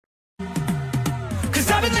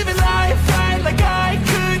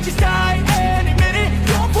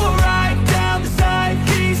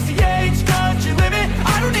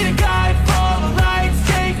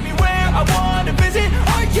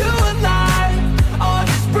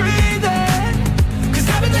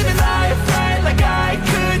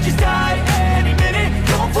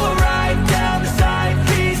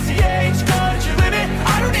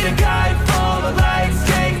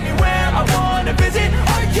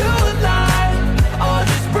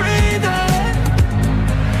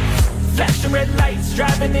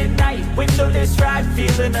driving at night, windowless ride,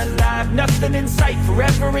 feeling alive. Nothing in sight,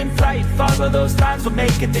 forever in flight. Follow those lines, we'll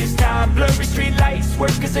make it this time. Blurry street lights,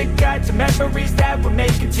 work as a guide to memories that we're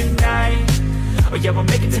making tonight. Oh yeah, we'll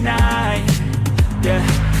make it tonight. Yeah.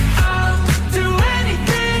 I'll do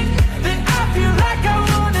anything that I feel like I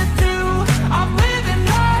wanna do. I'm living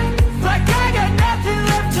life like I got nothing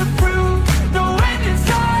left to prove. No end in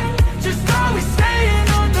sight, just always staying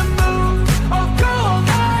on the move. I'll go all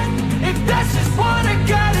night if that's just what I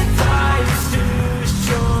gotta do. Life's too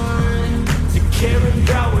short to care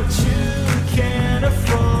about what you can't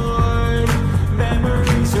afford.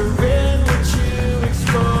 Memories are in what you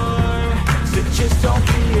explore, so just don't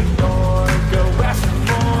be ignored. Go ask for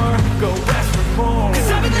more, go ask for more.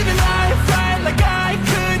 'Cause I've been living life right like I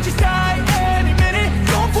could just die any minute.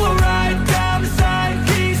 Going for a ride down the side,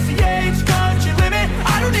 PCH, country limit.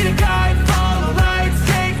 I don't need a guide, follow lights,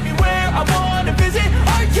 take me where I wanna visit.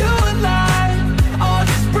 Are you alive? I'll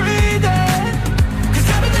just breathe in. 'Cause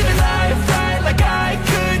I've been living life right like I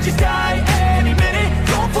could just die any minute.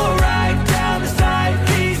 Going for a ride down the side,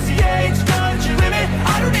 PCH, country limit.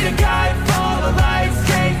 I don't need a guide, follow lights,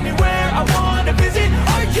 take me where I wanna visit.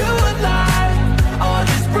 Are you alive? I'll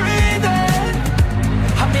just breathe in.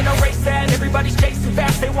 I'm in a race that everybody's chasing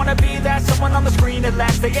fast. They wanna be that someone on the screen at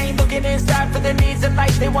last. They ain't looking inside for their needs in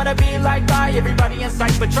life. They wanna be liked by everybody in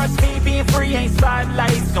sight. But trust me, being free ain't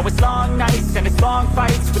spotlights. No, it's long nights and it's long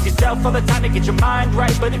fights with yourself all the time to get your mind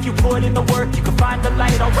right. But if you put in the work, you can find the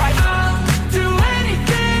light. Alright, I'll do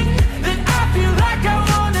anything that I feel like I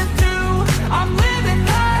wanna do. I'm living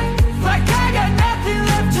life like I got nothing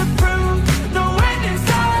left to prove. No end in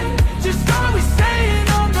sight, just always staying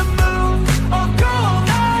on the move. I'll go all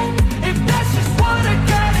night if that's just what I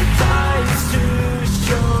gotta do. Life's too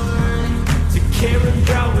short to care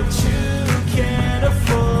about what you can't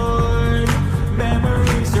afford.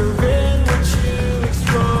 Memories are in what you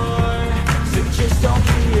explore, so just don't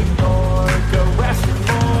be ignored. Go ask for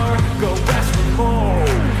more, go ask for more.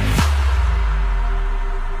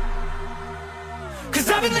 'Cause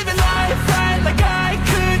I've been living life right like I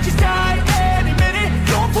could just die any minute.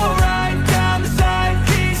 Going for a ride down the side,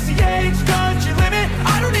 PCH, country limit.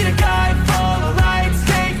 I don't need a guide, follow lights,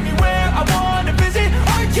 take me where I wanna visit.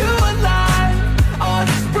 Are you alive? I'll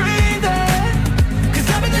just breathe in. 'Cause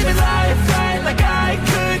I've been living life right like I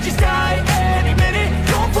could just die any minute.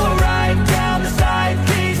 Going for a ride down the side,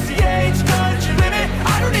 PCH, country limit.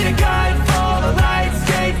 I don't need a guide, follow lights,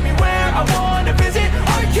 take me where I wanna visit.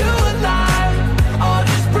 Are you alive? I'll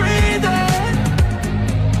just breathe in.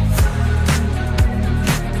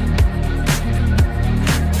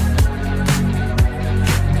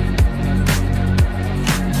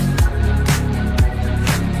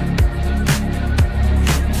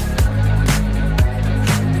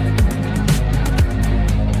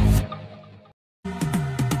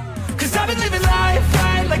 'Cause I've been living life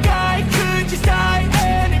right like I could just die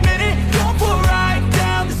any minute. Going for a ride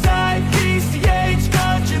down the side, PCH,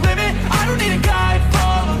 country limit. I don't need a guide,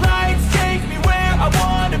 follow lights, take me where I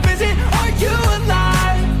wanna visit. Are you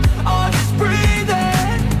alive? I'll just breathe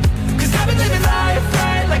in. 'Cause I've been living life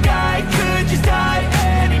right like I could just die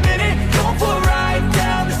any minute. Going for a ride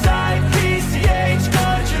down the side, PCH,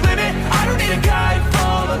 country limit. I don't need a guide,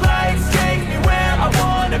 follow lights, take me where I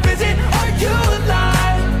wanna visit. Are you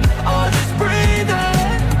alive? I'll just breathe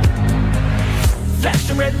in.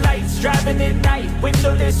 Flashing red lights, driving at night,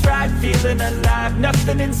 windowless ride, feeling alive.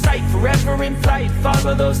 Nothing in sight, forever in flight.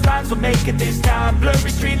 Follow those lines, we'll make it this time.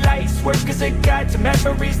 Blurry street lights, work as a guide to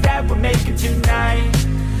memories that we're making tonight.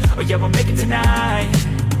 Oh yeah, we'll make it tonight.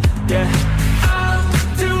 Yeah. I'll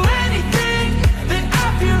do anything that I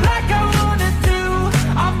feel like I wanna do.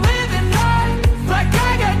 I'm living life like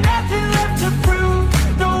I got nothing left to prove.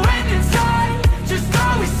 No end in sight, just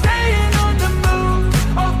always staying on the move.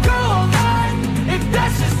 I'll go all night if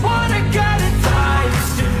that's just what I gotta do. Life's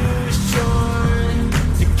too short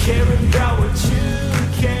to care about what you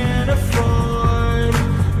can't afford.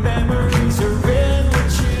 Memories are in what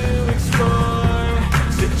you explore,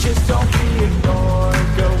 so just don't be ignored.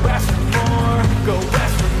 Go ask for more, go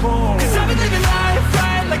ask for more. 'Cause I've been living life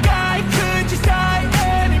right like I could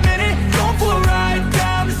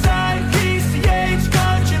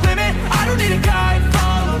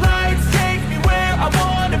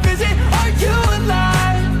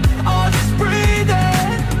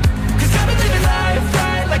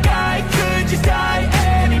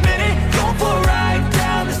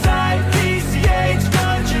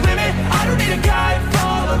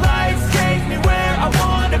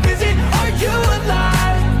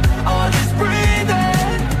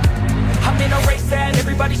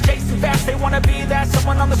Everybody's chasing fast, they wanna be that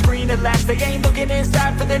someone on the screen at last. They ain't looking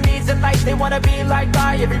inside for their needs in life. They wanna be liked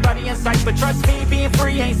by everybody in sight. But trust me, being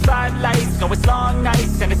free ain't spotlights. No, it's long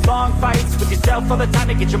nights and it's long fights with yourself all the time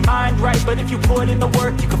to get your mind right. But if you put in the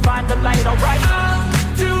work, you can find the light, alright.